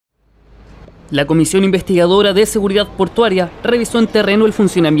La Comisión Investigadora de Seguridad Portuaria revisó en terreno el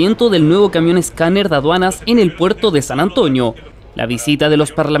funcionamiento del nuevo camión escáner de aduanas en el puerto de San Antonio. La visita de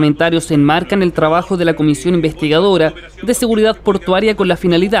los parlamentarios enmarca en el trabajo de la Comisión Investigadora de Seguridad Portuaria con la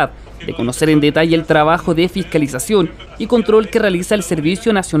finalidad de conocer en detalle el trabajo de fiscalización y control que realiza el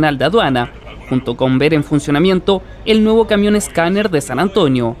Servicio Nacional de Aduana, junto con ver en funcionamiento el nuevo camión escáner de San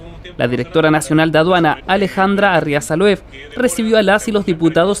Antonio. La directora nacional de aduana, Alejandra Arriazaloev, recibió a las y los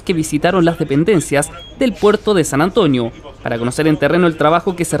diputados que visitaron las dependencias del puerto de San Antonio para conocer en terreno el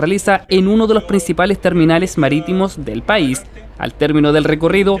trabajo que se realiza en uno de los principales terminales marítimos del país. Al término del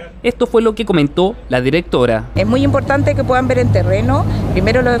recorrido, esto fue lo que comentó la directora. Es muy importante que puedan ver en terreno,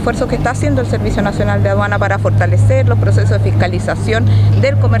 primero, los esfuerzos que está haciendo el Servicio Nacional de Aduana para fortalecer los procesos de fiscalización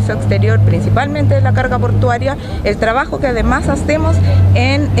del comercio exterior, principalmente de la carga portuaria, el trabajo que además hacemos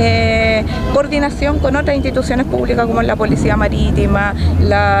en coordinación con otras instituciones públicas como la Policía Marítima,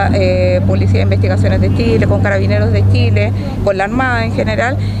 la Policía de Investigaciones de Chile, con Carabineros de Chile, con la Armada en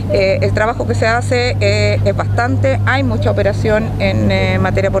general. El trabajo que se hace es bastante, hay mucha operación en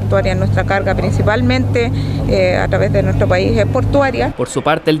materia portuaria en nuestra carga, principalmente a través de nuestro país portuaria. Por su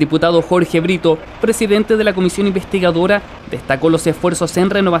parte, el diputado Jorge Brito, presidente de la Comisión Investigadora, destacó los esfuerzos en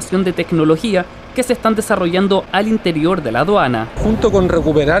renovación de tecnología que se están desarrollando al interior de la aduana. Junto con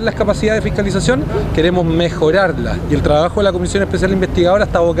recuperar las capacidades de fiscalización, queremos mejorarlas, y el trabajo de la Comisión Especial Investigadora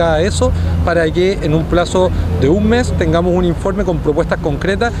está abocada a eso, para que en un plazo de un mes tengamos un informe con propuestas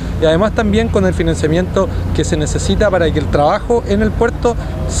concretas y además también con el financiamiento que se necesita para que el trabajo en el puerto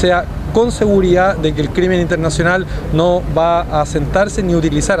sea con seguridad de que el crimen internacional no va a asentarse ni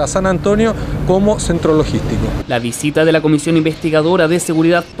utilizar a San Antonio como centro logístico. La visita de la Comisión Investigadora de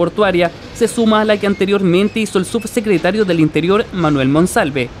Seguridad Portuaria se suma a la que anteriormente hizo el subsecretario del Interior, Manuel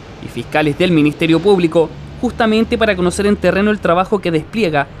Monsalve, y fiscales del Ministerio Público, justamente para conocer en terreno el trabajo que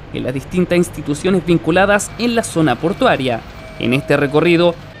despliega en las distintas instituciones vinculadas en la zona portuaria. En este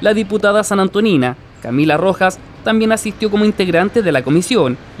recorrido, la diputada sanantonina, Camila Rojas, también asistió como integrante de la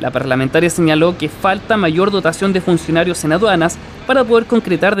comisión. La parlamentaria señaló que falta mayor dotación de funcionarios en aduanas para poder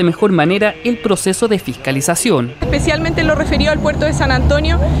concretar de mejor manera el proceso de fiscalización. Especialmente en lo referido al puerto de San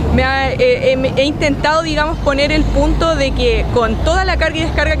Antonio, he intentado, digamos, poner el punto de que con toda la carga y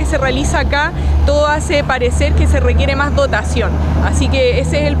descarga que se realiza acá, todo hace parecer que se requiere más dotación. Así que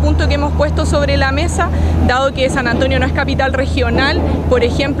ese es el punto que hemos puesto sobre la mesa, dado que San Antonio no es capital regional. Por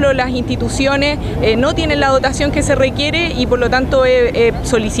ejemplo, las instituciones no tienen la dotación que se requiere, y por lo tanto he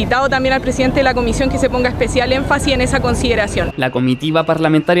solicitado también al presidente de la comisión que se ponga especial énfasis en esa consideración. La comitiva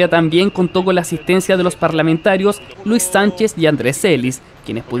parlamentaria también contó con la asistencia de los parlamentarios Luis Sánchez y Andrés Celis,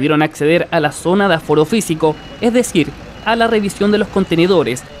 quienes pudieron acceder a la zona de aforo físico, es decir, a la revisión de los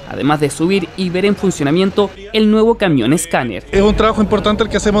contenedores, además de subir y ver en funcionamiento el nuevo camión escáner. Es un trabajo importante el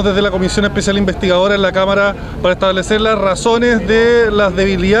que hacemos desde la Comisión Especial Investigadora en la Cámara para establecer las razones de las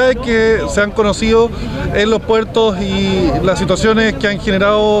debilidades que se han conocido en los puertos y las situaciones que han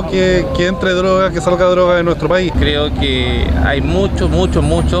generado que entre droga, que salga droga de nuestro país. Creo que hay mucho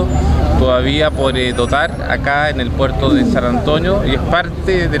todavía por dotar acá en el puerto de San Antonio, y es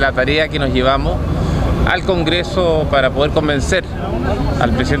parte de la tarea que nos llevamos al Congreso para poder convencer al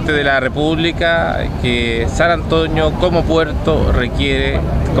presidente de la República que San Antonio como puerto requiere,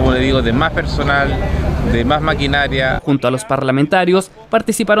 como le digo, de más personal, de más maquinaria. Junto a los parlamentarios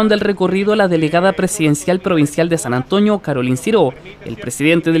participaron del recorrido la delegada presidencial provincial de San Antonio, Carolyn Ciró, el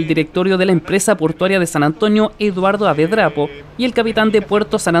presidente del directorio de la empresa portuaria de San Antonio, Eduardo Avedrapo, y el capitán de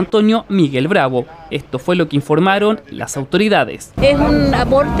Puerto San Antonio, Miguel Bravo. Esto fue lo que informaron las autoridades. Es un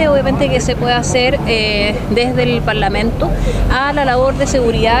aporte, obviamente, que se puede hacer desde el Parlamento a la labor de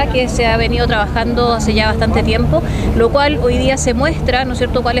seguridad que se ha venido trabajando hace ya bastante tiempo, lo cual hoy día se muestra, ¿no es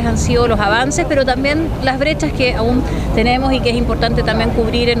cierto?, cuáles han sido los avances, pero también las brechas que aún tenemos y que es importante también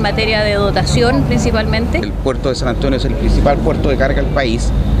cubrir en materia de dotación principalmente. El puerto de San Antonio es el principal puerto de carga del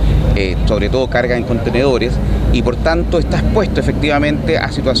país, sobre todo carga en contenedores, y por tanto está expuesto efectivamente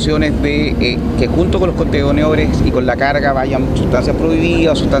a situaciones de que junto con los contenedores y con la carga vayan sustancias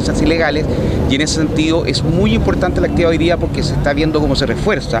prohibidas, sustancias ilegales, y en ese sentido es muy importante la actividad hoy día porque se está viendo cómo se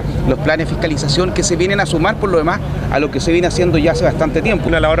refuerza los planes de fiscalización que se vienen a sumar por lo demás a lo que se viene haciendo ya hace bastante tiempo.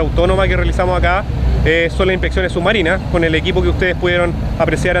 Una labor autónoma que realizamos acá son las inspecciones submarinas con el equipo que ustedes pudieron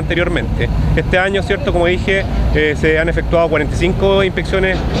apreciar anteriormente. Este año, cierto, como dije, se han efectuado 45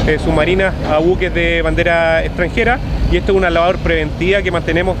 inspecciones submarinas a buques de bandera extranjera, y esto es una labor preventiva que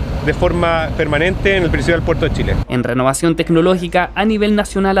mantenemos de forma permanente en el principal puerto de Chile. En renovación tecnológica, a nivel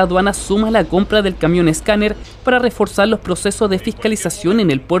nacional, Aduana suma la compra del camión escáner para reforzar los procesos de fiscalización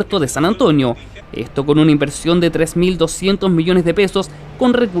en el puerto de San Antonio. Esto con una inversión de 3.200 millones de pesos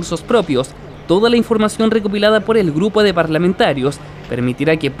con recursos propios. toda la información recopilada por el grupo de parlamentarios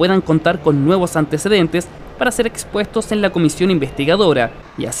permitirá que puedan contar con nuevos antecedentes para ser expuestos en la comisión investigadora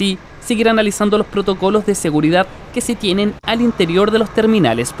y así seguir analizando los protocolos de seguridad que se tienen al interior de los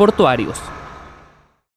terminales portuarios.